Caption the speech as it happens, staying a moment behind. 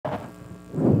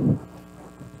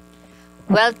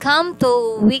Welcome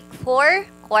to Week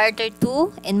 4, Quarter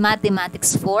 2 in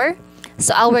Mathematics 4.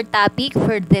 So our topic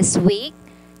for this week,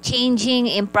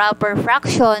 changing improper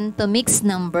fraction to mixed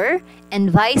number and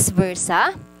vice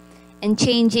versa, and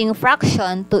changing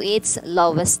fraction to its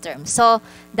lowest term. So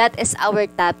that is our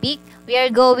topic. We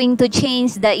are going to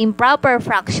change the improper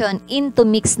fraction into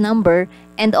mixed number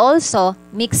and also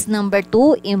mixed number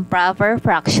to improper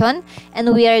fraction,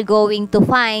 and we are going to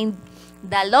find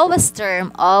the lowest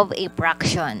term of a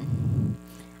fraction.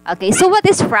 Okay, so what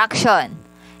is fraction?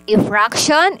 A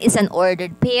fraction is an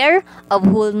ordered pair of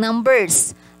whole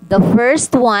numbers. The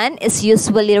first one is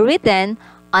usually written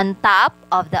on top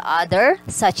of the other,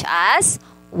 such as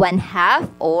 1/2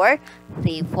 or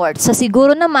 3/4. So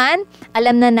siguro naman,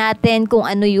 alam na natin kung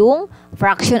ano yung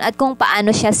fraction at kung paano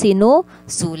siya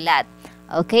sinusulat.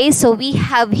 Okay, so we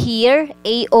have here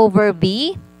A over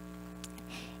B.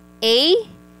 A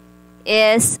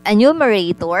is a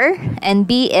numerator and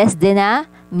B is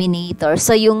denominator.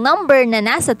 So yung number na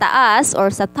nasa taas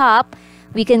or sa top,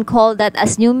 we can call that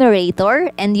as numerator,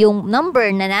 and yung number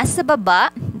na nasa baba,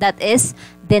 that is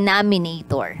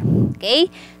denominator.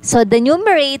 Okay? So the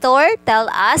numerator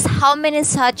tell us how many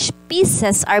such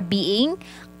pieces are being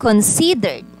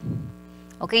considered.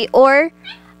 Okay? Or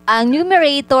ang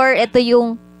numerator, ito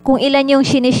yung kung ilan yung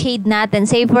sinishade natin.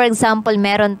 Say for example,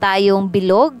 meron tayong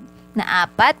bilog na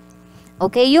 4.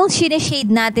 Okay, yung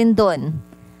sinishade natin doon,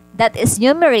 that is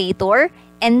numerator.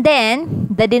 And then,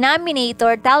 the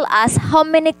denominator tell us how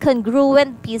many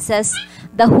congruent pieces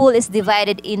the whole is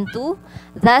divided into.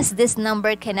 Thus, this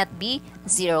number cannot be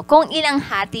 0. Kung ilang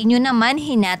hati nyo naman,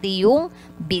 hinati yung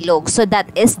bilog. So,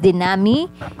 that is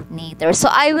denominator. So,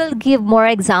 I will give more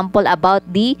example about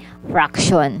the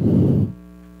fraction.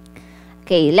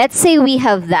 Okay, let's say we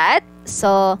have that.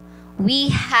 So,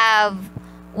 we have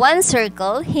one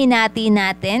circle, hinati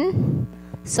natin.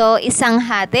 So, isang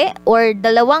hati or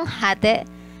dalawang hati,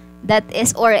 that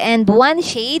is, or and one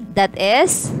shade, that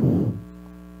is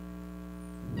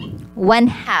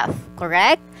 1/2,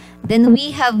 correct? Then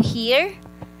we have here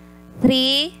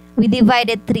 3, we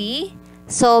divided 3.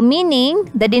 So,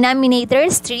 meaning, the denominator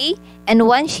is 3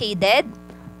 and 1 shaded.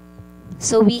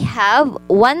 So, we have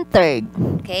 1/3,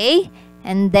 okay?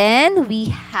 And then,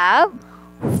 we have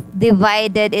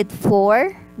divided it to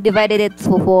 4.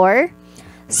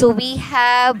 So we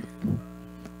have,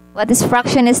 what is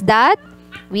fraction is that?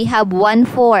 We have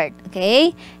 1/4,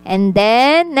 okay? And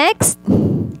then next,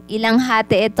 ilang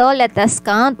hati ito? Let us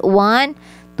count. 1,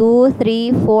 2, 3,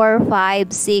 4,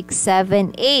 5, 6, 7,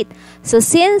 8. So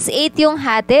since 8 yung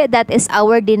hati, that is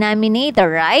our denominator,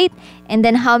 right? And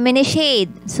then how many shade?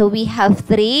 So we have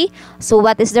 3. So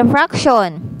what is the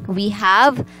fraction? We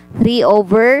have 3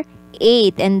 over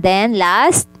 8. And then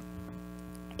last,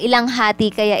 ilang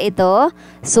hati kaya ito?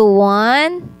 So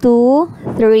 1, 2,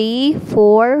 3,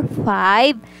 4,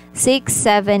 5, 6,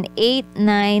 7, 8,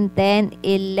 9, 10,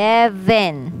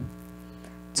 11,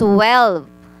 12.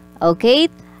 Okay?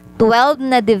 12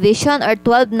 na division or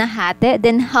 12 na hati.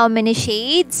 Then how many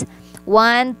shades?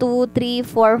 1, 2, 3,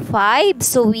 4, 5.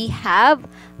 So we have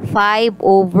 5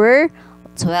 over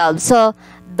 12. So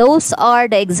those are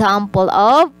the example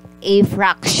of a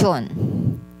fraction.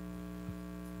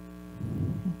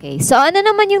 Okay, so ano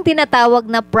naman yung tinatawag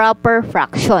na proper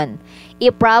fraction? A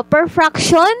proper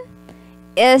fraction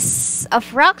is a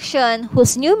fraction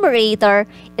whose numerator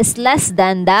is less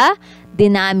than the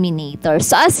denominator.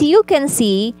 So as you can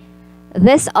see,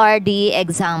 these are the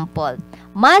example.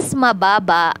 Mas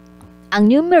mababa ang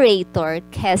numerator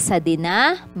kesa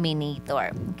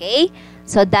denominator. Okay?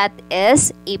 So that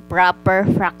is a proper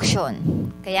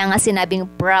fraction. Kaya nga sinabing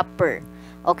proper.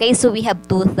 Okay, so we have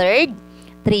 2/3,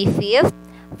 3/5,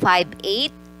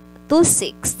 5/8,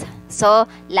 2/6. So,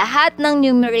 lahat ng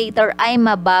numerator ay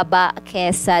mababa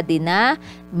kesa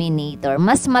denominator.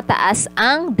 Mas mataas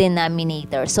ang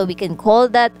denominator. So, we can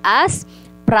call that as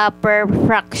proper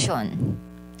fraction.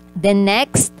 The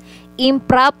next,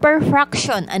 improper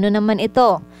fraction. Ano naman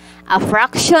ito? A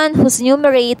fraction whose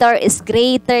numerator is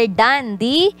greater than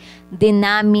the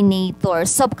denominator.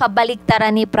 So,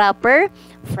 kabaliktaran ni proper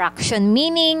fraction,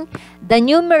 meaning the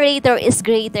numerator is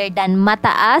greater than,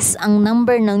 mataas ang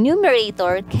number ng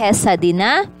numerator kesa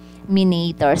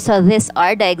denominator. So, these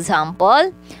are the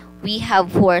example. We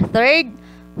have 4/3,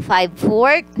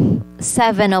 5/4,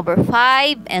 7 over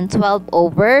 5, and 12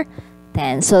 over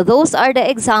 10. So, those are the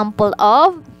example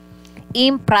of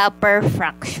improper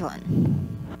fraction.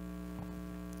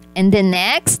 And the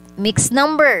next, mixed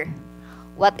number.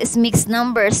 What is mixed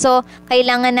number? So,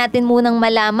 kailangan natin munang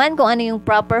malaman kung ano yung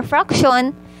proper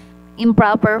fraction,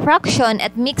 improper fraction,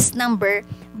 at mixed number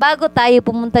bago tayo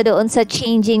pumunta doon sa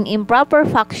changing improper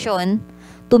fraction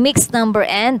to mixed number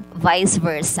and vice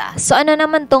versa. So, ano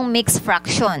naman tong mixed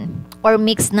fraction or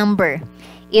mixed number?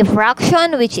 A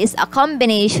fraction which is a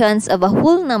combination of a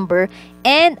whole number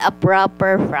and a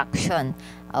proper fraction.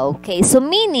 Okay, so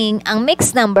meaning, ang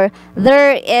mixed number,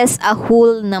 there is a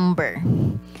whole number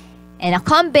and a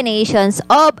combinations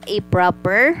of a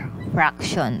proper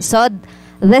fraction. So,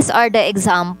 these are the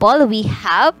example. We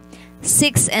have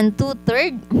 6 and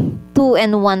 2/3, 2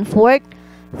 and 1/4,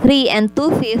 3 and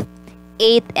 2/5,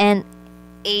 8 and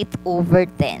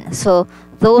 8/10. So,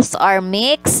 those are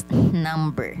mixed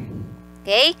number.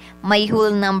 Okay? May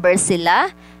whole number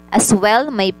sila, as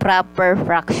well may proper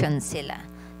fraction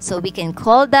sila. So, we can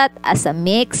call that as a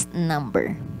mixed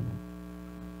number.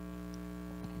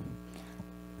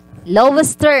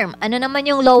 Lowest term. Ano naman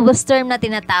yung lowest term na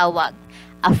tinatawag?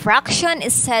 A fraction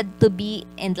is said to be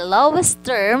in the lowest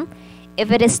term if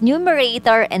it is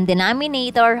numerator and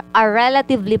denominator are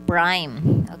relatively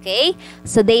prime. Okay?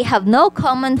 So, they have no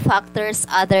common factors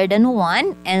other than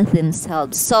 1 and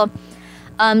themselves. So,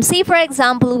 say for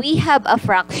example, we have a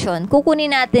fraction. Kukunin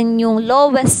natin yung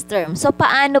lowest term. So,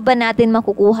 paano ba natin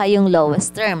makukuha yung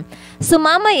lowest term? So,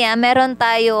 mamaya, meron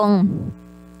tayong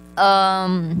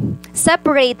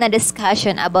separate na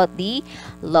discussion about the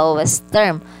lowest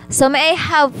term. So, may I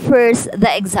have first the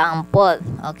example.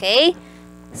 Okay?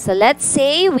 So, let's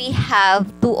say we have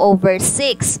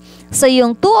 2/6. So,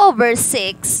 yung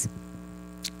 2/6,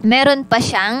 meron pa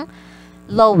siyang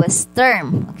lowest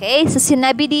term. Okay? So,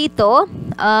 sinabi dito,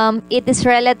 it is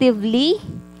relatively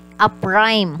a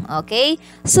prime. Okay?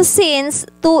 So, since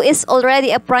 2 is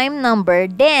already a prime number,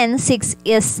 then 6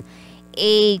 is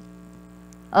a,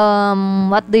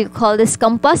 what do you call this?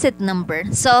 Composite number.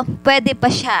 So, pwede pa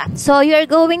siya. So, you're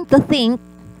going to think,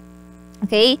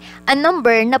 okay, a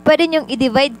number na pwede nyong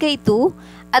i-divide kay 2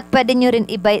 at pwede nyo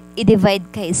rin i-divide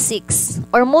kay 6.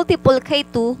 Or multiple kay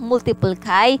 2, multiple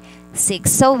kay 6.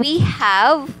 So, we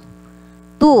have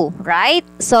 2, right?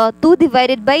 So, 2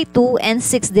 divided by 2 and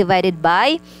 6 divided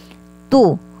by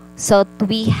 2. So,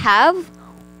 we have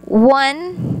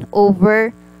 1/3.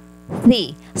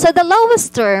 So, the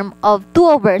lowest term of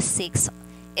 2/6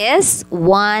 is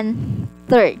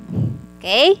 1/3.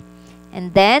 Okay?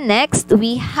 And then, next,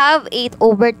 we have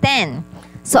 8/10.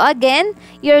 So, again,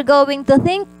 you're going to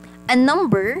think a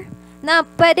number na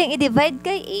pwedeng i-divide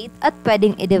kay 8 at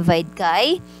pwedeng i-divide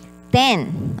kay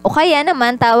 10. O kaya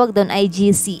naman, tawag doon ay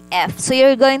GCF. So,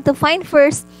 you're going to find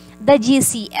first the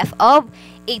GCF of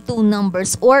a two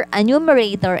numbers or a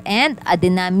numerator and a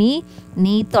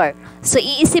denominator. So,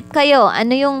 iisip kayo,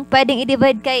 ano yung pwedeng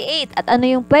i-divide kay 8 at ano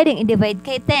yung pwedeng i-divide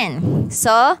kay 10.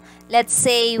 So, let's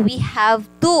say we have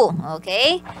 2,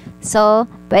 okay? So,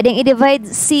 pwedeng i-divide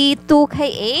si 2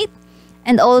 kay 8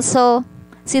 and also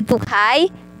si 2 kay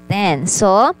 10.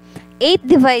 So, 8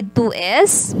 divide 2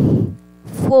 is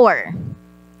 4.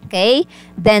 Okay?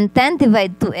 Then, 10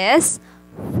 divide 2 is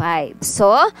 5.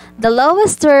 So, the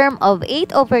lowest term of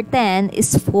 8/10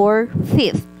 is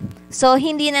 4/5. So,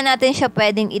 hindi na natin siya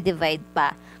pwedeng i-divide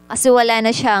pa. Kasi wala na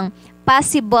siyang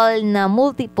possible na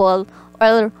multiple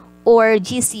or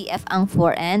GCF ang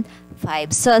 4 and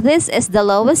 5. So, this is the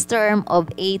lowest term of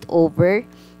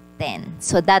 8/10.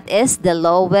 So, that is the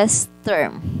lowest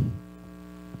term.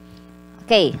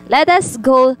 Okay, let us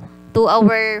go to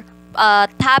our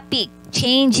topic,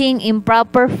 changing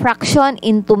improper fraction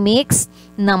into mixed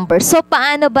number. So,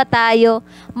 paano ba tayo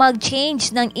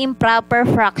mag-change ng improper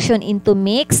fraction into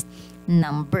mixed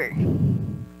number?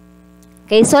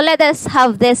 Okay, so let us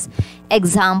have this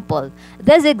example.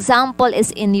 This example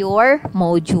is in your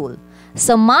module.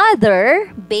 So,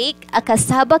 mother baked a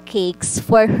cassava cakes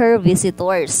for her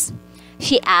visitors.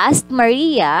 She asked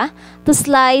Maria to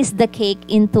slice the cake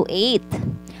into 8.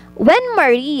 When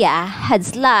Maria had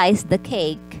sliced the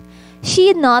cake,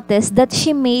 she noticed that she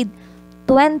made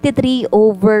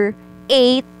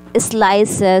 23/8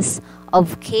 slices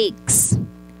of cakes.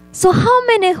 So, how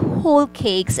many whole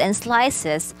cakes and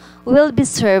slices will be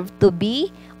served to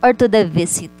the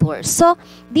visitor? So,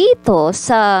 dito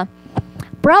sa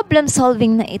problem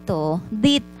solving na ito,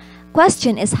 the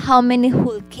question is how many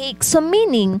whole cakes. So,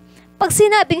 meaning, pag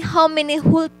sinabing how many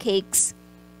whole cakes,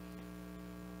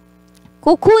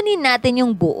 kukunin natin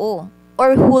yung buo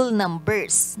or whole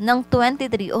numbers ng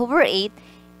 23/8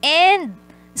 and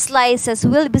slices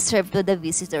will be served to the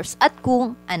visitors at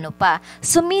kung ano pa.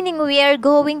 So, meaning we are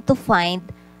going to find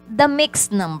the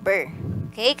mixed number.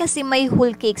 Okay? Kasi may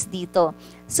whole cakes dito.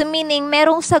 So, meaning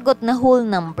merong sagot na whole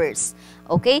numbers.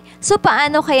 Okay? So,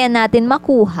 paano kaya natin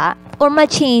makuha or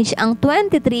ma-change ang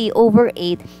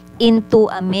 23/8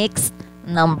 into a mixed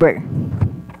number?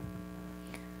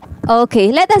 Okay,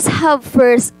 let us have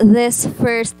first this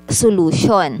first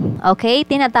solution. Okay,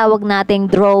 tinatawag nating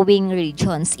drawing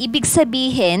regions. Ibig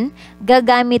sabihin,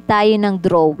 gagamit tayo ng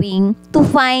drawing to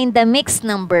find the mixed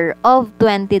number of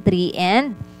 23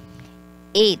 and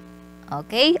 8.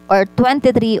 Okay, or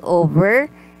 23 over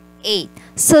 8.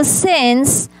 So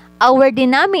since our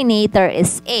denominator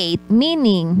is 8,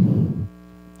 meaning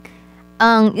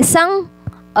ang isang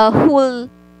whole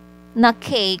na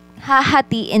cake,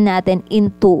 hahatiin natin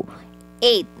into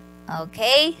 8.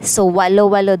 Okay? So, 8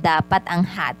 dapat ang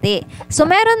hati. So,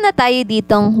 meron na tayo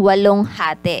ditong 8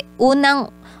 hati.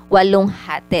 Unang 8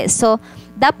 hati. So,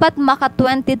 dapat maka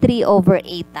 23 over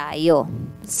 8 tayo.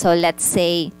 So, let's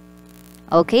say,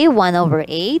 okay, 1 over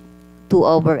 8, 2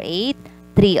 over 8,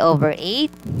 3 over 8,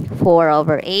 4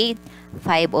 over 8,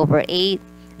 5 over 8,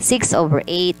 6 over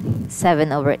 8,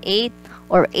 7 over 8,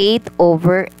 or 8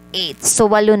 over 8. So,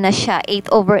 8 na siya.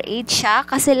 8 over 8 siya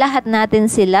kasi lahat natin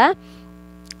sila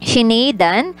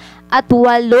shinadan at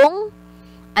 8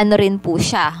 ano rin po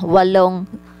siya. 8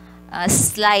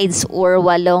 slides or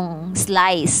 8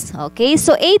 slice. Okay?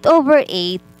 So, 8 over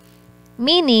 8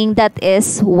 meaning that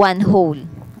is 1 whole.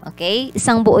 Okay?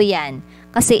 Isang buo yan.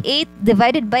 Kasi 8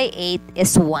 divided by 8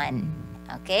 is 1.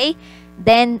 Okay?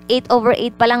 Then, 8 over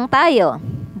 8 pa lang tayo.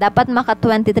 Dapat maka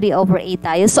 23 over 8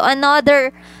 tayo. So,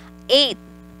 another 8.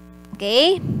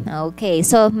 Okay? Okay.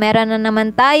 So, meron na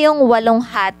naman tayong 8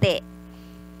 hati.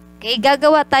 Okay?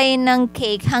 Gagawa tayo ng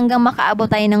cake hanggang makaabot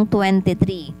tayo ng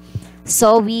 23.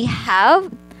 So, we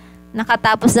have,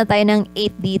 nakatapos na tayo ng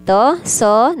 8 dito.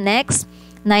 So, next,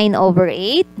 9 over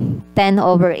 8, 10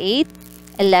 over 8,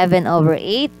 11 over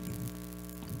 8,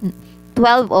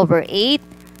 12 over 8,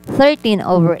 13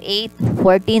 over 8,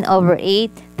 14 over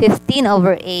 8, 15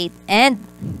 over 8, and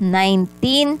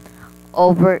 19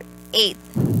 over 8.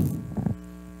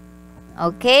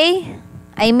 Okay?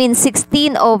 I mean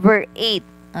 16 over 8.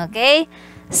 Okay?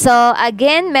 So,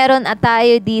 again, meron na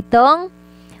tayo ditong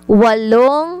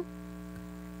 8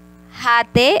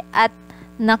 hati at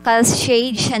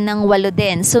naka-shade siya ng 8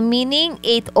 din. So, meaning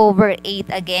 8 over 8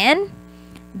 again.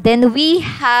 Then, we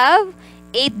have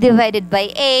 8 divided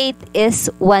by 8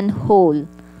 is 1 whole.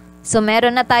 So,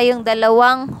 meron na tayong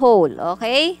 2 whole.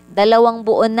 Okay? 2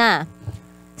 buo na.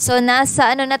 So,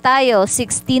 nasa ano na tayo?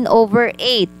 16 over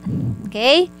 8.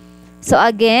 Okay? So,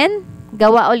 again,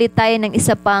 gawa ulit tayo ng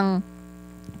isa pang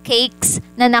cakes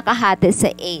na nakahati sa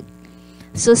 8.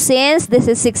 So, since this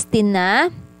is 16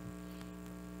 na,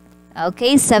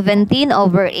 okay, 17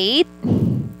 over 8,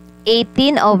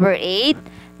 18 over 8,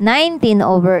 19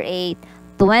 over 8,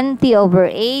 20 over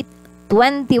 8,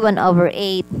 21 over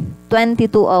 8,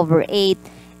 22 over 8,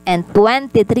 and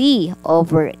 23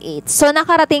 over 8. So,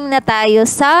 nakarating na tayo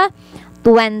sa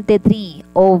 23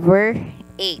 over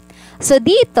 8. So,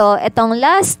 dito, itong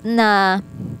last na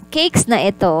cakes na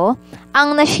ito,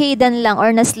 ang na-shaden lang or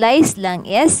na-slice lang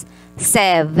is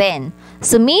 7.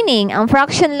 So, meaning, ang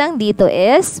fraction lang dito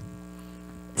is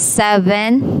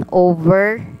 7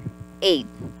 over 8.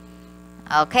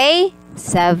 Okay?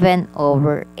 7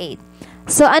 over 8.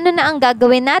 So, ano na ang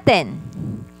gagawin natin?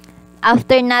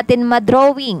 After natin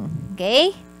ma-drawing.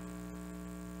 Okay?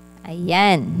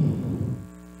 Ayan.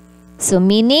 So,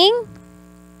 meaning,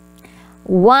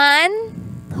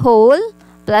 1 whole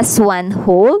plus 1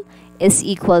 whole is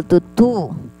equal to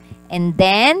 2. And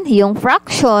then, yung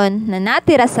fraction na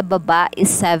natira sa baba is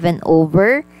 7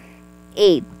 over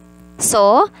 8.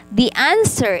 So, the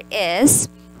answer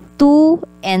is 2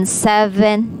 and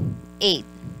 7, 8.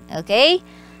 Okay?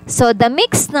 So, the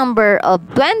mixed number of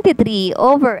 23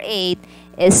 over 8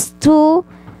 is 2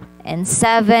 and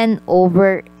 7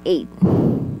 over 8.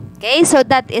 Okay? So,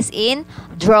 that is in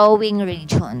drawing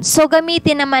region. So,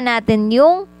 gamitin naman natin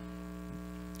yung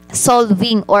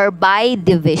solving or by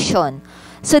division.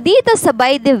 So, dito sa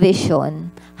by division,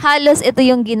 halos ito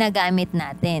yung ginagamit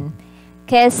natin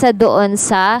kesa doon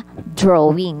sa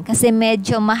drawing. Kasi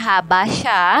medyo mahaba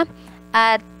siya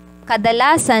at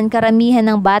kadalasan, karamihan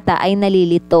ng bata ay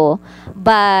nalilito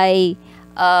by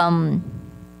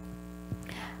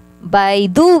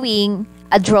doing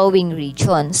a drawing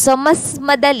region. So, mas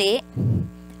madali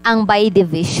ang by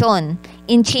division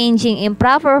in changing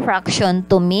improper fraction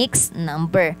to mixed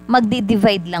number.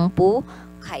 Magdi-divide lang po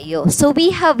kayo. So,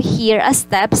 we have here a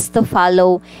steps to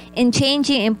follow in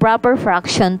changing improper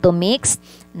fraction to mixed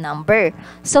number.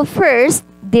 So, first,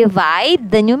 divide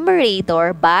the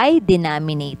numerator by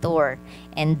denominator.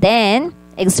 And then,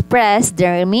 express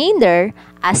the remainder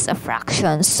as a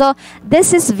fraction. So,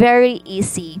 this is very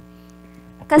easy.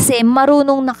 Kasi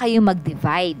marunong na kayo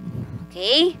mag-divide.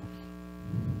 Okay?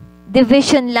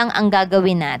 Division lang ang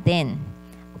gagawin natin.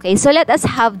 Okay, so let us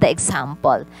have the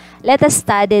example. Let us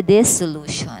study this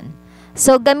solution.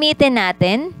 So, gamitin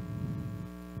natin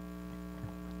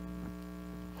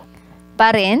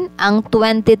pa rin ang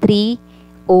 23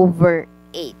 over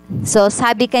 8. So,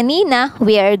 sabi kanina,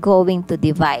 we are going to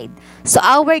divide. So,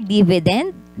 our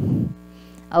dividend,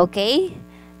 okay,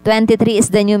 23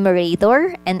 is the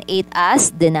numerator and 8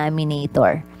 as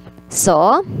denominator.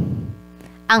 So,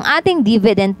 ang ating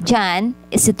dividend dyan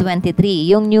is si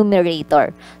 23, yung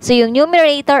numerator. So, yung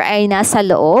numerator ay nasa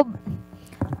loob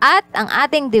at ang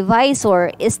ating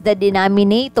divisor is the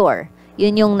denominator.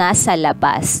 Yun yung nasa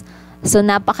labas. So,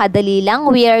 napakadali lang.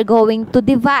 We are going to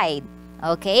divide.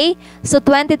 Okay? So,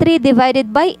 23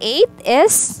 divided by 8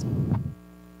 is...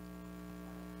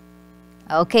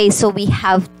 Okay, so we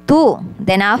have 2.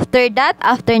 Then, after that,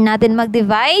 after natin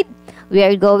mag-divide, we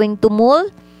are going to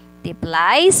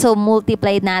multiply. So,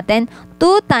 multiply natin.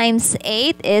 2 times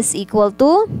 8 is equal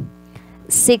to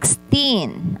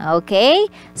 16. Okay?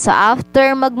 So,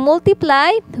 after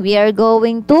mag-multiply, we are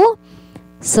going to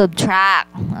subtract.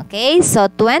 Okay?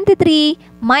 So, 23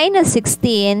 minus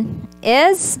 16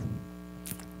 is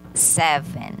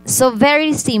 7. So,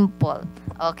 very simple.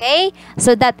 Okay?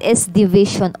 So, that is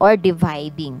division or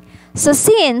dividing. So,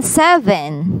 since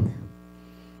 7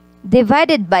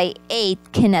 divided by 8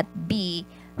 cannot be,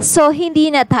 so, hindi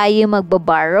na tayo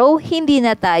magbaborrow, hindi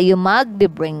na tayo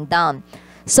mag-bring down.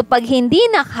 So, pag hindi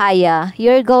na kaya,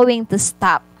 you're going to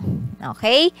stop.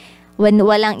 Okay? When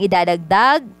walang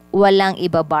idadagdag, walang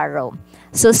ibaborrow.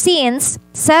 So, since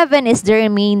 7 is the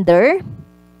remainder,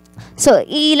 so,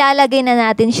 ilalagay na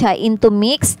natin siya into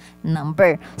mixed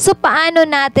number. So, paano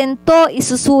natin to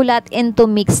isusulat into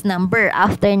mixed number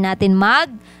after natin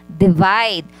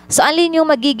mag-divide? So, alin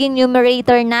yung magiging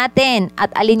numerator natin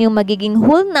at alin yung magiging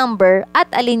whole number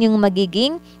at alin yung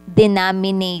magiging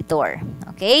denominator?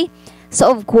 Okay?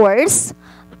 So, of course,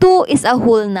 2 is a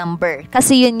whole number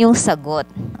kasi yun yung sagot.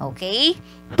 Okay?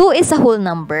 2 is a whole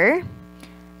number.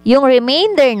 Yung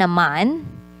remainder naman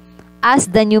as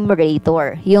the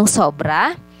numerator, yung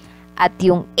sobra, at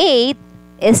yung 8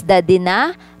 is the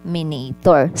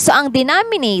denominator. So, ang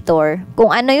denominator,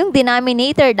 kung ano yung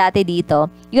denominator dati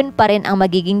dito, yun pa rin ang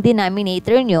magiging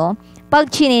denominator nyo pag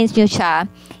change nyo siya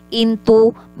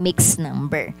into mixed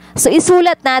number. So,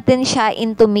 isulat natin siya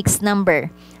into mixed number.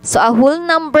 So, a whole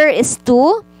number is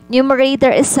 2,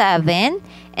 numerator is 7,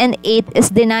 and 8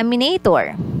 is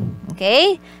denominator.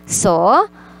 Okay? So,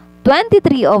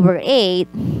 23 over 8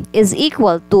 is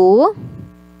equal to,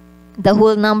 the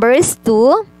whole number is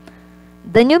 2,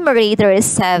 the numerator is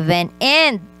 7,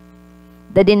 and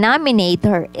the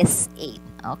denominator is 8.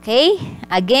 Okay?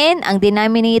 Again, ang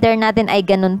denominator natin ay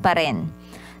ganun pa rin.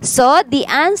 So, the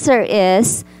answer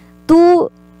is 2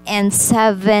 and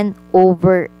 7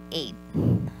 over 8.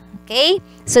 Okay?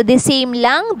 So, the same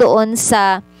lang doon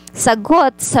sa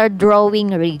sagot sa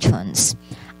drawing regions.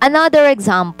 Another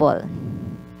example.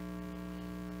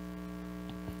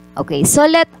 Okay, so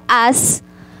let us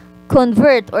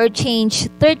convert or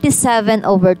change 37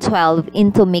 over 12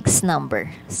 into mixed number.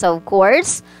 So, of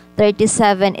course,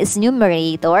 37 is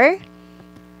numerator,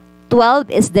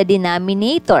 12 is the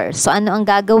denominator. So, ano ang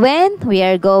gagawin? We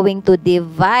are going to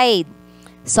divide.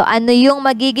 So, ano yung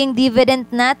magiging dividend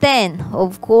natin?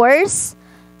 Of course,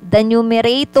 the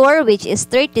numerator, which is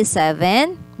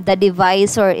 37, the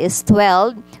divisor is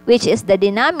 12, which is the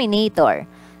denominator.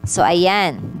 So,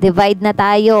 ayan. Divide na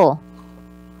tayo.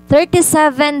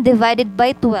 37 divided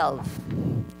by 12.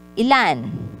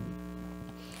 Ilan?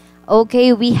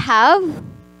 Okay, we have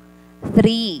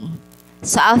 3.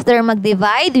 So, after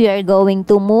mag-divide, we are going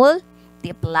to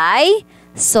multiply.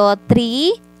 So,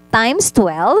 3 times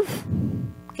 12.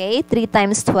 Okay, 3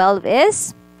 times 12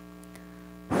 is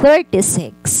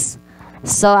 36.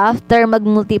 So, after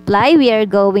mag-multiply, we are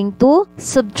going to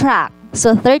subtract.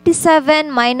 So,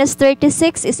 37 minus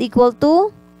 36 is equal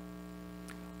to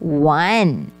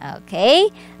 1. Okay?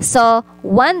 So,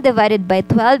 1 divided by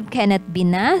 12 cannot be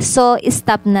na. So,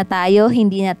 stop na tayo.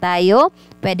 Hindi na tayo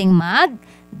pwedeng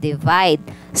mag-divide.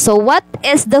 So, what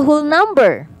is the whole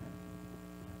number?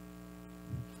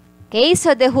 Okay?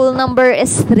 So, the whole number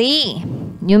is 3.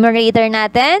 Numerator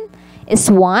natin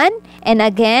is 1. And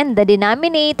again, the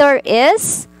denominator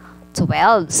is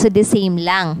 12. So, the same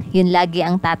lang. Yun lagi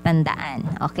ang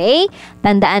tatandaan. Okay?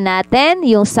 Tandaan natin,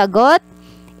 yung sagot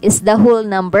is the whole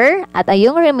number at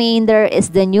yung remainder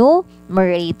is the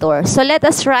numerator. So, let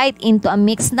us write into a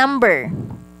mixed number.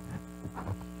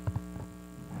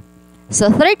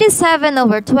 So, 37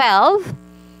 over 12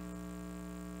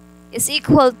 is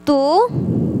equal to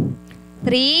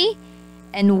 3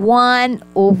 and 1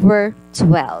 over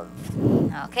 12.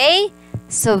 Okay?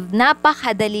 So,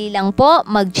 napakadali lang po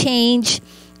mag-change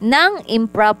ng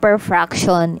improper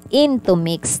fraction into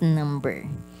mixed number.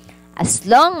 As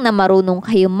long na marunong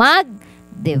kayo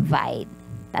mag-divide.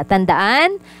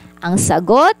 Tatandaan, ang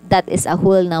sagot, that is a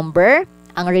whole number.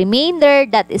 Ang remainder,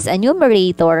 that is a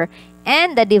numerator.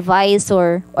 And the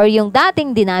divisor, or yung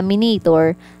dating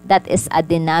denominator, that is a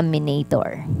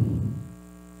denominator.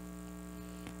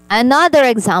 Another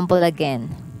example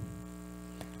again.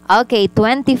 Okay,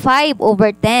 25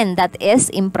 over 10, that is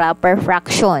improper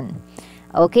fraction.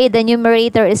 Okay, the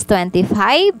numerator is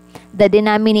 25, the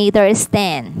denominator is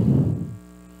 10.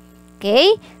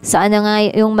 Okay, so ano nga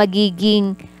yung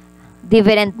magiging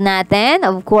dividend natin?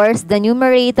 Of course, the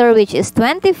numerator, which is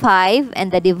 25,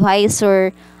 and the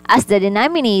divisor as the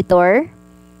denominator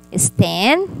is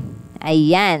 10.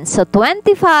 Ayan, so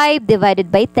 25 divided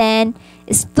by 10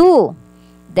 is 2.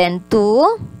 Then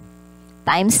 2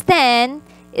 times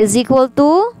 10 is equal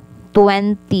to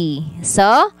 20.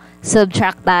 So,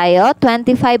 subtract tayo.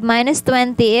 25 minus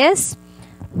 20 is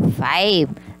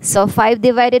 5. So, 5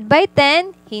 divided by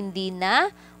 10, hindi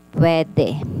na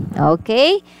pwede.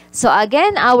 Okay? So,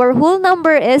 again, our whole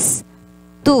number is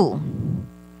 2.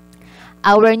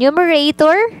 Our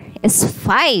numerator is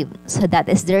 5. So,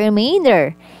 that is the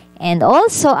remainder. And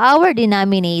also, our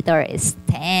denominator is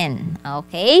 10.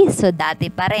 Okay? So,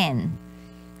 dati pa rin.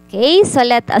 Okay, so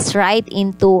let us write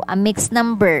into a mixed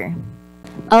number.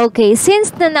 Okay,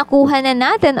 since na nakuha na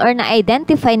natin or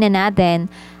na-identify na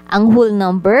natin ang whole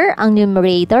number, ang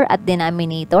numerator at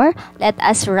denominator, let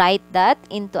us write that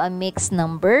into a mixed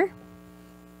number.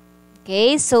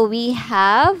 Okay, so we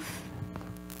have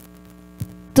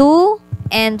 2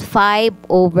 and 5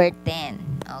 over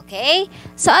 10. Okay,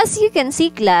 so as you can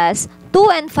see, class,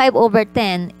 2 and 5 over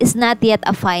 10 is not yet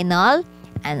a final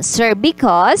answer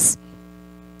because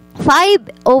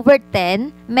 5 over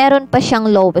 10, meron pa siyang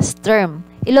lowest term.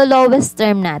 Ilo-lowest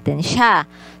term natin siya.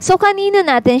 So, kanino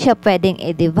natin siya pwedeng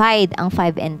i-divide, ang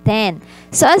 5 and 10?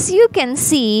 So, as you can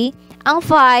see, ang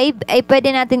 5 ay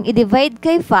pwede natin i-divide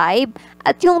kay 5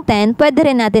 at yung 10 pwede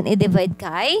rin natin i-divide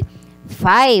kay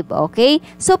 5. Okay?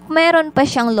 So, meron pa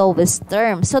siyang lowest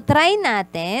term. So, try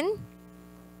natin.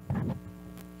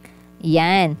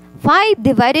 Yan. 5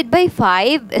 divided by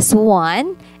 5 is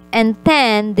 1. And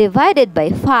 10 divided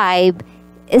by 5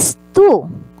 is 2.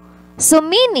 So,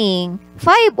 meaning,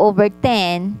 5 over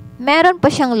 10, meron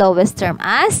pa siyang lowest term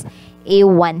as a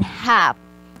 1/2.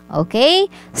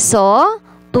 Okay? So,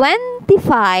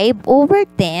 25 over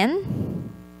 10,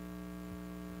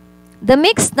 the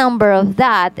mixed number of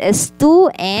that is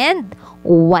 2 and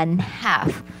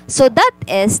 1/2. So, that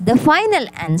is the final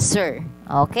answer.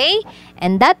 Okay?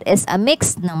 And that is a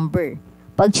mixed number.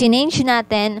 Pag change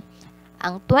natin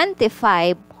ang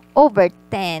 25 over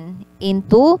 10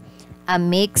 into a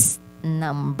mixed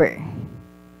number.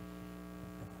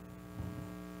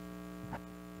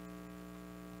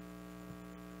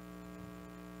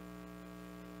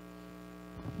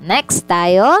 Next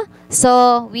tayo.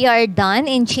 So, we are done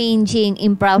in changing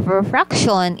improper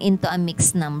fraction into a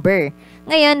mixed number.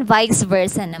 Ngayon, vice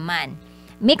versa naman.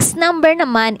 Mixed number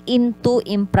naman into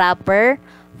improper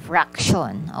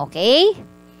fraction. Okay?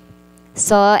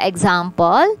 So,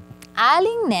 example,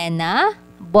 Aling Nena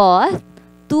bought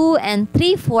 2 and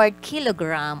 3/4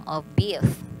 kilogram of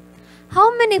beef. How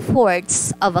many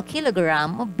fourths of a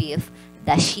kilogram of beef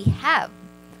does she have?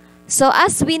 So,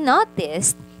 as we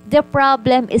noticed, the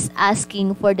problem is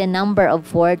asking for the number of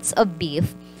fourths of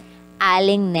beef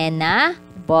Aling Nena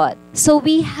bought. So,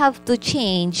 we have to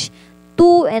change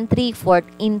 2 and 3/4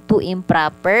 into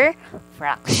improper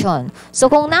fraction.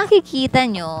 So, kung nakikita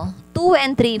nyo, 2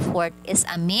 and 3/4 is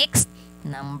a mixed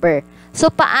number. So,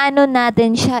 paano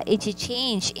natin siya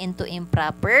i-change into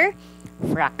improper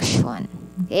fraction?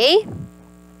 Okay?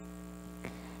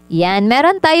 Yan.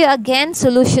 Meron tayo again,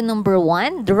 solution number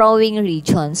 1, drawing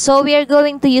region. So, we are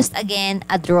going to use again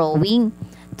a drawing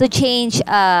to change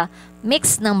a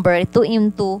mixed number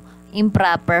into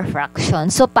improper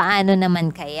fraction. So, paano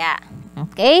naman kaya?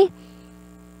 Okay?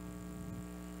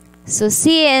 So,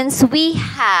 since we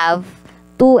have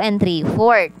 2 and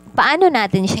 3/4, paano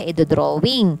natin siya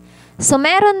i-drawing? So,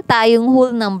 meron tayong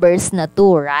whole numbers na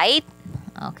 2, right?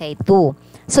 Okay, 2.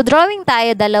 So, drawing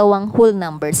tayo dalawang whole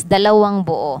numbers, dalawang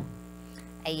buo.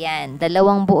 Ayan,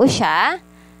 dalawang buo siya.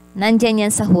 Nandyan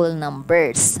yan sa whole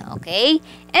numbers. Okay?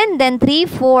 And then,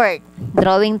 3/4.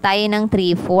 Drawing tayo ng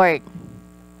 3/4.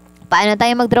 Paano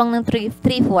tayo mag-draw ng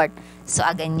 3/4? So,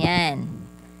 ganyan.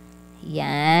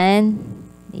 Yan.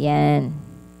 Yan.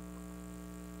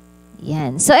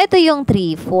 Yan. So, ito yung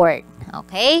 3/4.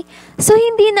 Okay? So,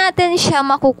 hindi natin siya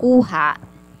makukuha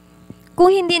kung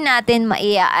hindi natin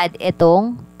maia-add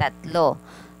itong tatlo.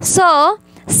 So,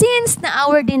 since na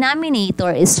our denominator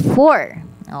is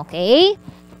 4, okay?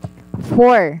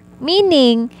 4.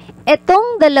 Meaning,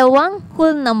 itong dalawang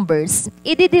whole numbers,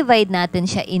 i-divide natin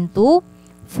siya into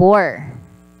 4.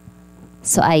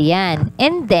 So, ayan.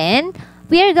 And then,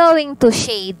 we are going to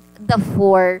shade the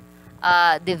 4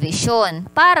 division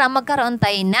para magkaroon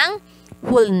tayo ng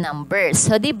whole numbers.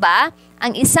 So, di ba,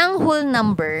 ang isang whole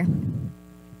number,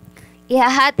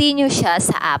 ihahati nyo siya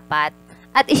sa 4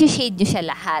 at isi-shade nyo siya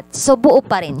lahat. So, buo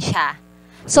pa rin siya.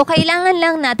 So, kailangan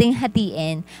lang nating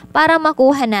hatiin para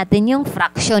makuha natin yung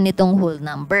fraction nitong whole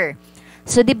number.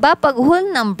 So, di ba, pag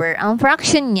whole number, ang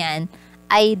fraction niyan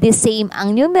ay the same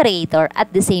ang numerator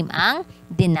at the same ang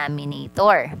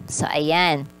denominator. So,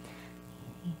 ayan.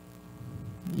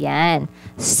 Yan.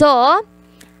 So,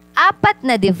 4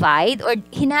 na divide or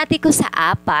hinati ko sa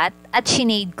 4 at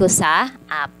sinade ko sa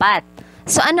 4.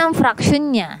 So, ano ang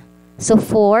fraction niya? So,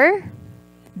 4.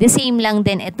 The same lang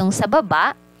din itong sa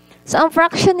baba. So, ang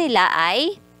fraction nila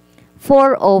ay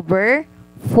 4 over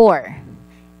 4.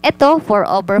 Ito, 4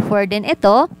 over 4 din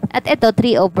ito. At ito,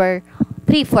 3 over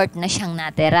 3/4 na siyang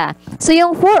natira. So,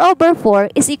 yung 4 over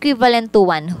 4 is equivalent to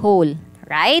 1 whole.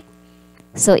 Right?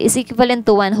 So, is equivalent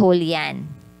to 1 whole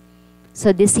yan.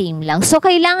 So, the same lang. So,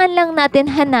 kailangan lang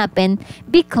natin hanapin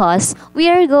because we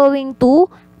are going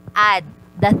to add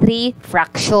the 3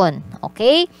 fraction.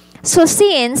 Okay? So,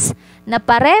 since na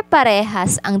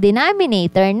pare-parehas ang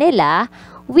denominator nila,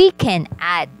 we can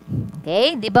add.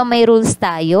 Okay? Di ba may rules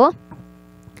tayo?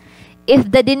 If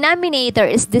the denominator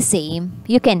is the same,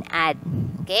 you can add.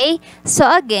 Okay? So,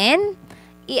 again,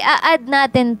 i-add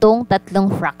natin tong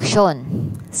tatlong fraction.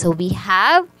 So, we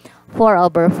have 4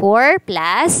 over 4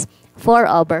 plus 4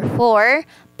 over 4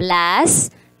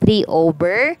 plus 3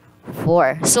 over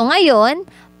 4. So, ngayon,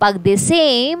 pag the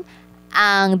same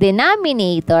ang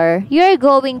denominator, you're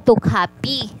going to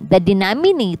copy the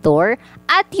denominator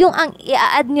at yung ang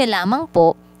i-add nyo lamang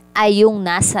po ay yung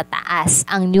nasa taas,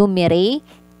 ang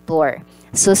numerator.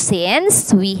 So, since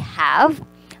we have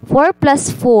 4 plus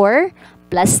 4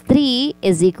 plus 3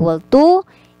 is equal to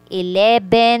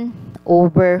 11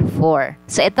 over 4.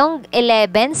 So, itong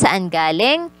 11 saan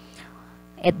galing?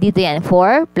 At dito yan,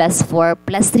 4 plus 4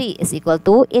 plus 3 is equal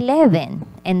to 11.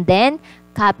 And then,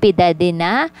 copy the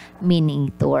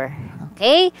denominator.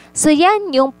 Okay? So,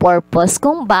 yan yung purpose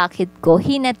kung bakit ko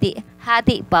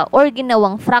hati pa or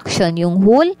ginawang fraction yung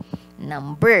whole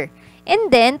number.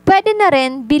 And then, pwede na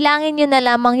rin, bilangin nyo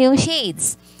na lamang yung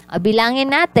shades.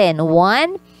 Bilangin natin,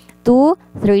 1, 2,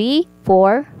 3,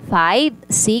 4, 5,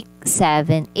 6,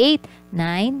 7, 8,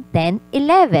 9, 10,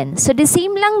 11. So, the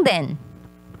same lang din.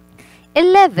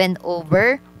 11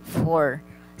 over 4.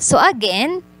 So,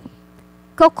 again,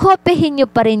 kokopihin nyo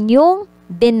pa rin yung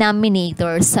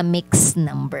denominator sa mixed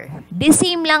number. The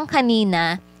same lang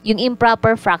kanina, yung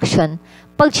improper fraction.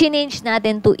 Pag change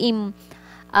natin to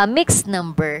mixed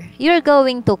number, you're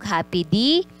going to copy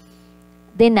the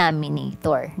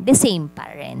denominator. The same pa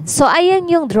rin. So,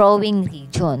 ayan yung drawing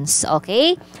regions.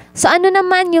 Okay? So, ano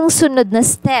naman yung sunod na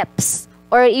steps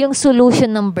or yung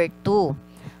solution number 2?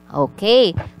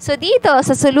 Okay. So, dito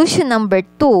sa solution number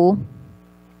 2,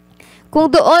 kung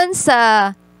doon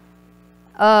sa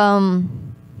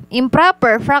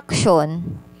improper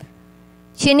fraction,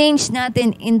 change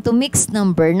natin into mixed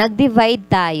number, nag-divide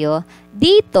tayo,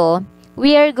 dito,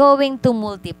 we are going to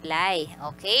multiply.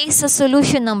 Okay? So,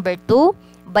 solution number 2,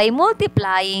 by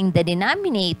multiplying the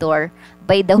denominator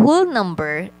by the whole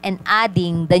number and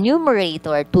adding the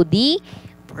numerator to the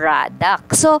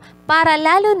product. So, para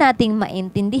lalo nating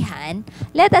maintindihan,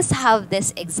 let us have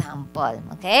this example.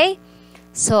 Okay?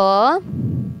 So,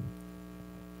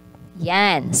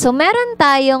 yan. So, meron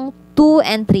tayong 2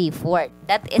 and 3/4.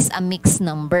 That is a mixed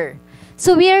number.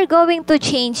 So, we are going to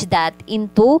change that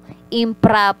into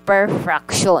improper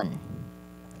fraction.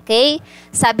 Okay?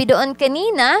 Sabi doon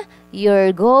kanina,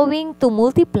 you're going to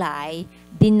multiply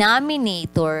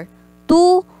denominator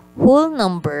to whole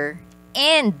number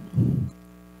and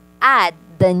add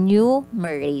the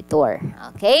numerator.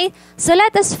 Okay? So,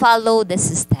 let us follow this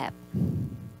step.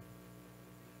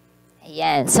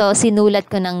 Ayan. So, sinulat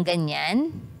ko ng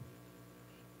ganyan.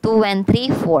 2 and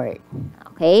 3/4.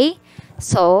 Okay?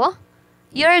 So,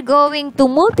 you're going to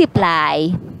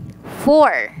multiply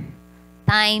 4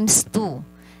 times 2.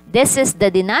 This is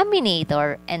the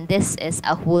denominator and this is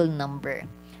a whole number.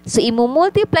 So,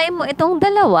 imumultiply mo itong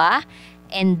dalawa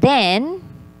and then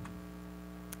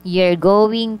you're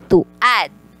going to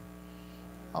add.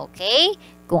 Okay?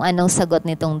 Kung anong sagot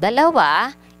nitong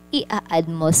dalawa, i-add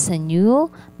mo sa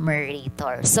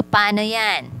numerator. So, paano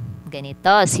yan?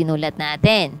 Ganito, sinulat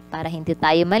natin. Para hindi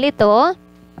tayo malito.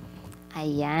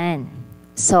 Ayan.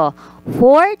 So,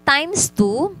 4 times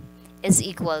 2 is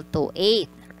equal to 8,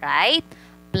 right?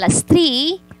 Plus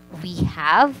 3, we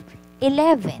have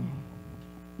 11.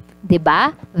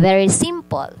 Diba? Very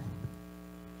simple.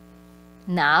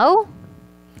 Now,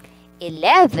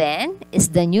 11 is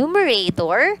the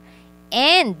numerator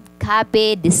and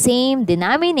copy the same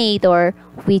denominator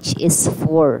which is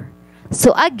 4.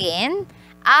 So again,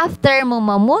 after mo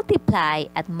ma-multiply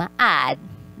at ma-add,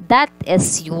 that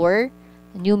is your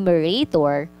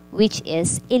numerator which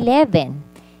is 11.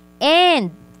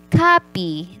 And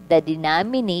copy the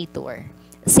denominator.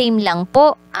 Same lang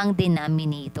po ang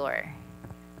denominator.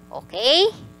 Okay?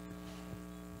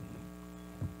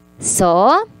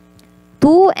 So,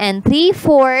 2 and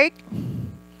 3/4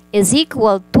 is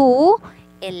equal to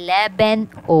 11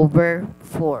 over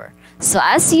 4. So,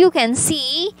 as you can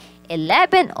see,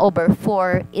 11 over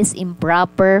 4 is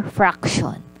improper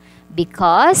fraction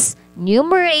because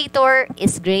numerator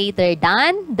is greater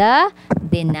than the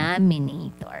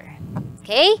denominator.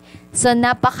 Okay? So,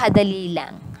 napakadali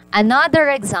lang.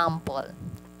 Another example.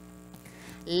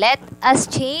 Let us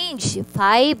change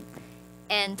 5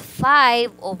 and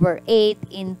 5 over 8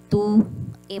 into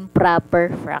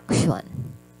improper fraction.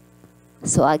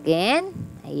 So again,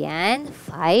 ayan,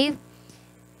 5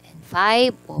 and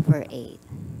 5 over 8.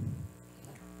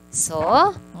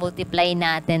 So, multiply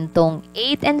natin tong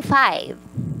 8 and 5.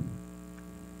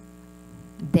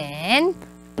 Then,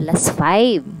 plus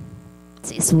 5.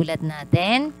 So, isulat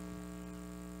natin.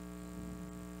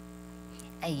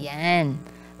 Ayan.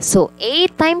 So,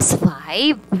 8 times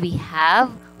 5, we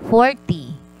have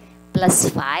 40. Plus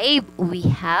 5, we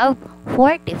have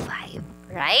 45.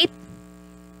 Right?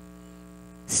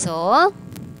 So,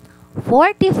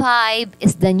 45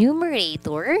 is the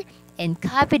numerator and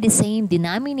copy the same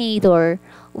denominator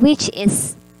which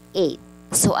is 8.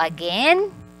 So, again,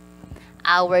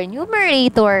 our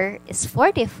numerator is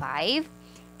 45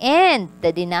 and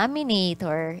the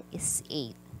denominator is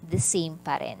 8. The same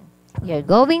pa rin. You're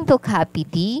going to copy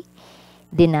the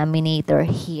denominator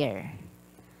here.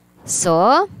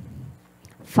 So,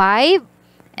 5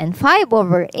 and 5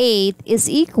 over 8 is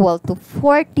equal to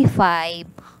 45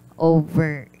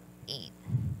 over 8.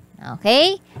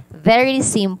 Okay? Very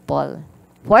simple.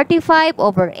 45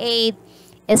 over 8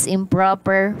 is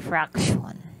improper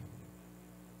fraction.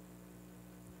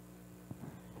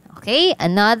 Okay?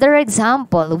 Another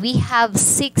example. We have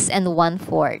 6 and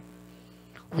 1/4.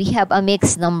 We have a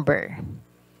mixed number.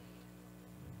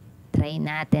 Try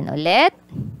natin ulit.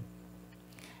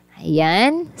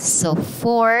 Ayan. So,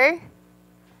 4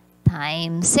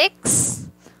 times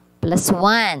 6 plus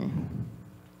 1.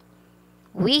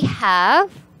 We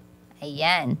have,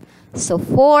 ayan. So,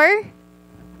 4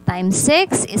 times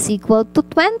 6 is equal to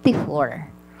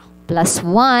 24. Plus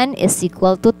 1 is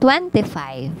equal to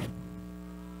 25.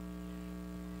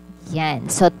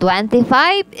 Yan. So,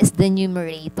 25 is the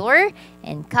numerator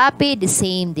and copy the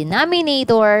same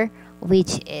denominator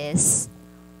which is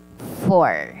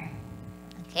 4.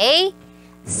 Okay?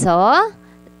 So,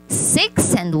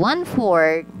 6 and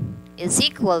 1/4 is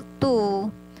equal to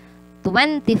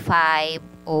 25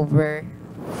 over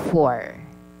 4.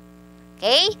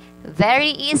 Okay?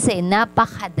 Very easy.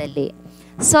 Napakadali.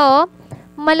 So,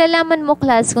 malalaman mo,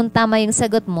 class, kung tama yung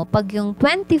sagot mo pag yung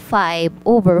 25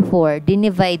 over 4,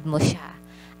 dinivide mo siya.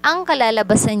 Ang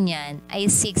kalalabasan niyan ay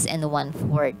 6 and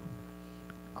 1/4.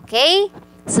 Okay?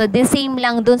 So, the same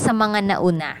lang dun sa mga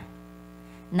nauna.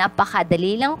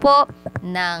 Napakadali lang po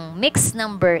ng mixed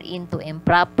number into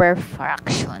improper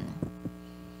fraction.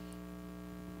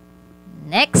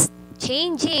 Next,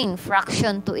 changing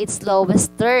fraction to its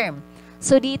lowest term.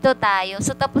 So, dito tayo.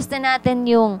 So, tapos na natin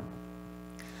yung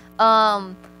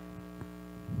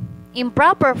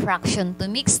improper fraction to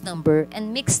mixed number and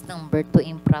mixed number to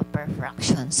improper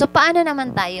fraction. So, paano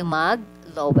naman tayo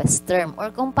mag-lowest term?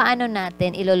 Or kung paano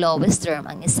natin ilo-lowest term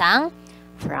ang isang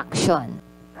fraction?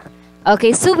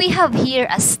 Okay, so we have here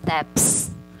as steps.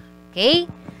 Okay?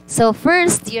 So,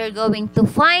 first, you're going to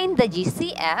find the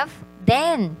GCF,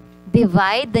 then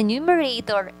divide the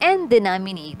numerator and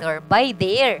denominator by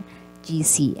their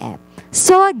GCF.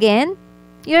 So, again,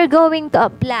 you're going to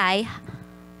apply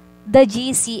the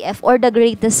GCF or the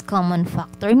greatest common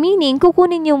factor. Meaning,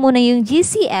 kukunin nyo muna yung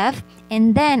GCF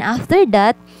and then after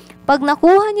that, pag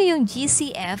nakuha nyo yung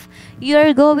GCF,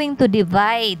 you're going to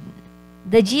divide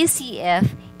the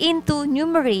GCF into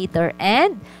numerator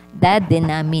and the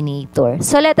denominator.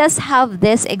 So, let us have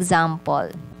this example.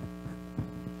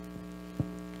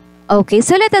 Okay,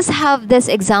 so let us have this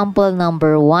example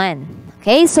number 1.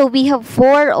 Okay, so we have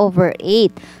 4 over 8.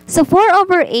 So, 4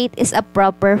 over 8 is a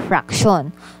proper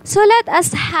fraction. So, let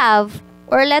us have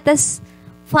or let us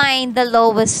find the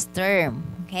lowest term.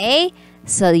 Okay?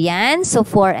 So, yan. So,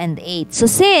 4 and 8. So,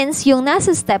 since yung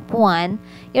nasa step 1,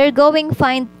 you're going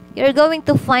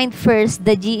to find first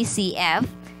the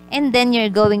GCF, and then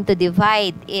you're going to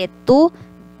divide it to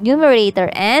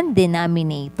numerator and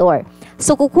denominator.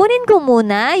 So, kukunin ko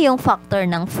muna yung factor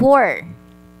ng 4.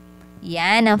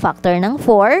 Yan, ang factor ng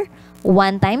 4.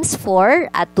 1 times 4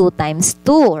 at 2 times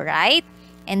 2, right?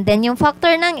 And then yung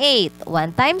factor ng 8.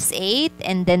 1 times 8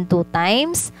 and then 2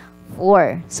 times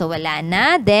 4. So, wala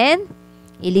na. Then,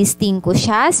 ilisting ko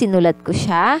siya, sinulat ko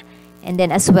siya. And then,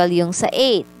 as well yung sa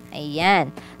 8. Ayan.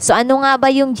 So, ano nga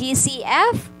ba yung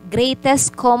GCF?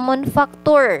 Greatest common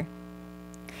factor.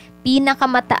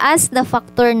 Pinakamataas na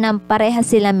factor na pareha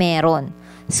sila meron.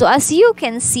 So, as you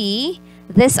can see,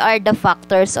 these are the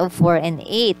factors of 4 and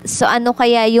 8. So, ano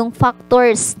kaya yung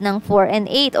factors ng 4 and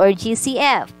 8 or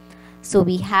GCF? So,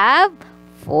 we have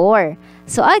 4.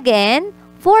 So, again,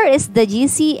 4 is the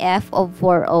GCF of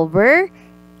 4 over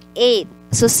 8.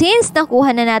 So, since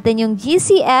nakuha na natin yung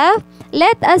GCF,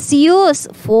 let us use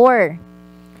 4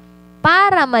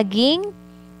 para maging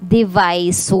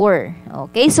divisor.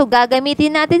 Okay? So,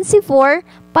 gagamitin natin si 4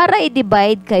 para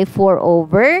i-divide kay 4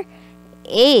 over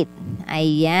 8.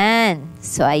 Ayan.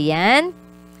 So, ayan.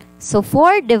 So,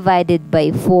 4 divided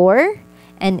by 4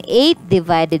 and 8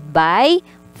 divided by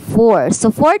 4.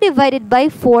 So, 4 divided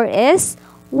by 4 is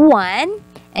 1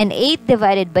 and 8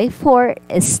 divided by 4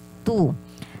 is 2.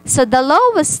 So, the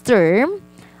lowest term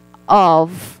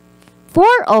of 4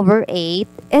 over 8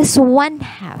 is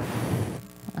 1/2.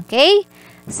 Okay?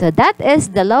 So, that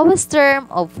is the lowest term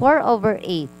of 4 over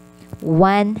 8.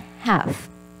 1/2.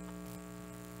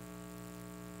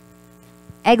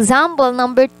 Example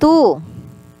number 2.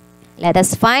 Let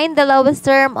us find the lowest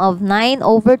term of 9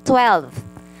 over 12.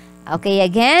 Okay,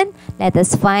 again, let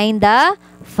us find the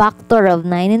factor of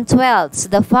 9 and 12. So,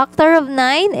 the factor of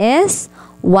 9 is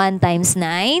 1 times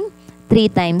 9, 3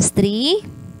 times 3.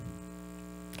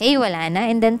 Okay, wala na.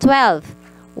 And then 12.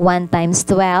 1 times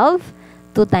 12,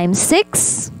 2 times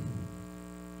 6,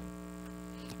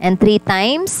 and 3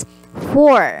 times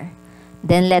 4.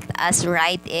 Then let us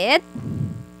write it.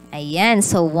 Ayan,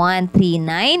 so 1, 3,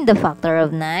 9, the factor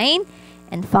of 9.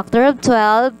 And factor of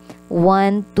 12,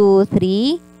 1, 2,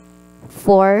 3,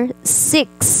 4,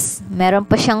 6. Meron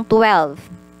pa siyang 12.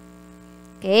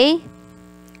 Okay?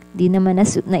 Di naman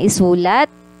naisulat.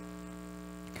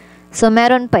 So,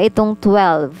 meron pa itong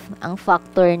 12. Ang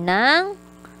factor ng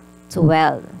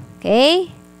 12.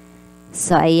 Okay?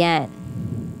 So, ayan.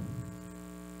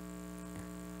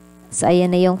 So,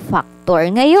 ayan na yung factor.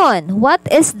 Ngayon, what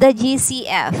is the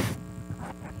GCF?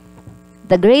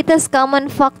 The greatest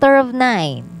common factor of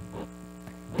 9.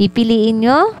 Pipiliin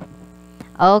nyo?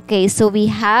 Okay, so we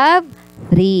have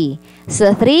 3.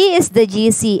 So, 3 is the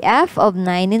GCF of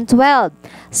 9 and 12.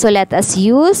 So, let us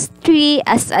use 3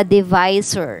 as a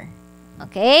divisor.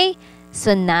 Okay?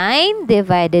 So, 9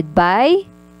 divided by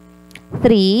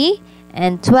 3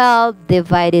 and 12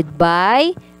 divided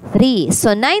by 3.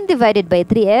 So, 9 divided by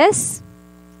 3 is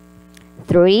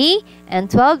 3 and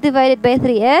 12 divided by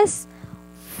 3 is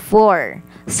 4.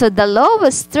 So, the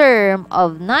lowest term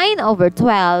of 9 over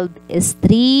 12 is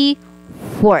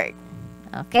 3/4.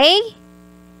 Okay?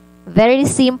 Very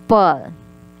simple.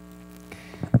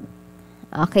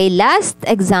 Okay, last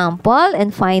example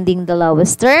in finding the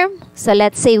lowest term. So,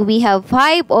 let's say we have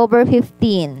 5 over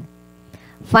 15.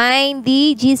 Find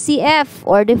the GCF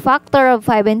or the factor of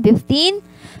 5 and 15.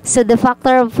 So, the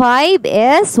factor of 5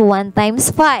 is 1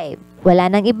 times 5. Wala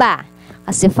nang iba.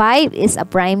 Kasi 5 is a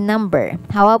prime number.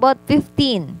 How about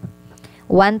 15?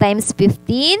 1 times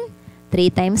 15, 3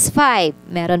 times 5.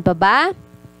 Meron pa ba?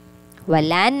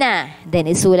 Wala na. Then,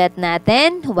 isulat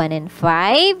natin 1 and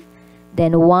 5.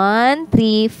 Then, 1,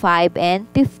 3, 5, and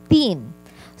 15.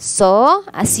 So,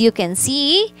 as you can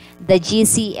see, the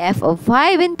GCF of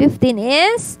 5 and 15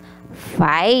 is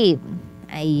 5.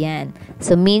 Ayan.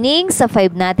 So, meaning, sa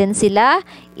 5 natin sila,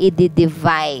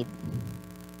 i-divide.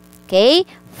 Okay?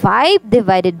 5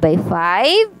 divided by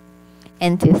 5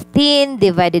 and 15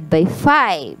 divided by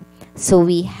 5. So,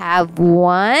 we have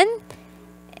 1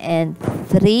 and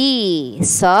 3.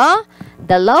 So,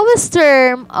 the lowest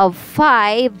term of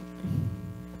 5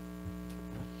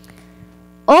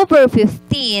 over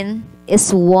 15 is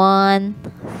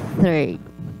 1/3.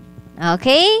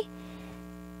 Okay?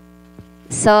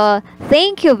 So,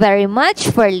 thank you very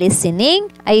much for listening.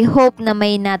 I hope na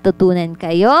may natutunan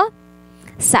kayo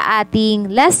sa ating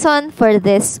lesson for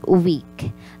this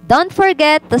week. Don't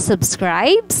forget to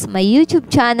subscribe my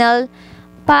YouTube channel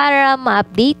para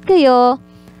ma-update kayo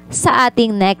sa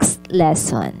ating next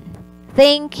lesson.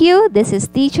 Thank you. This is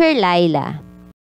Teacher Laila.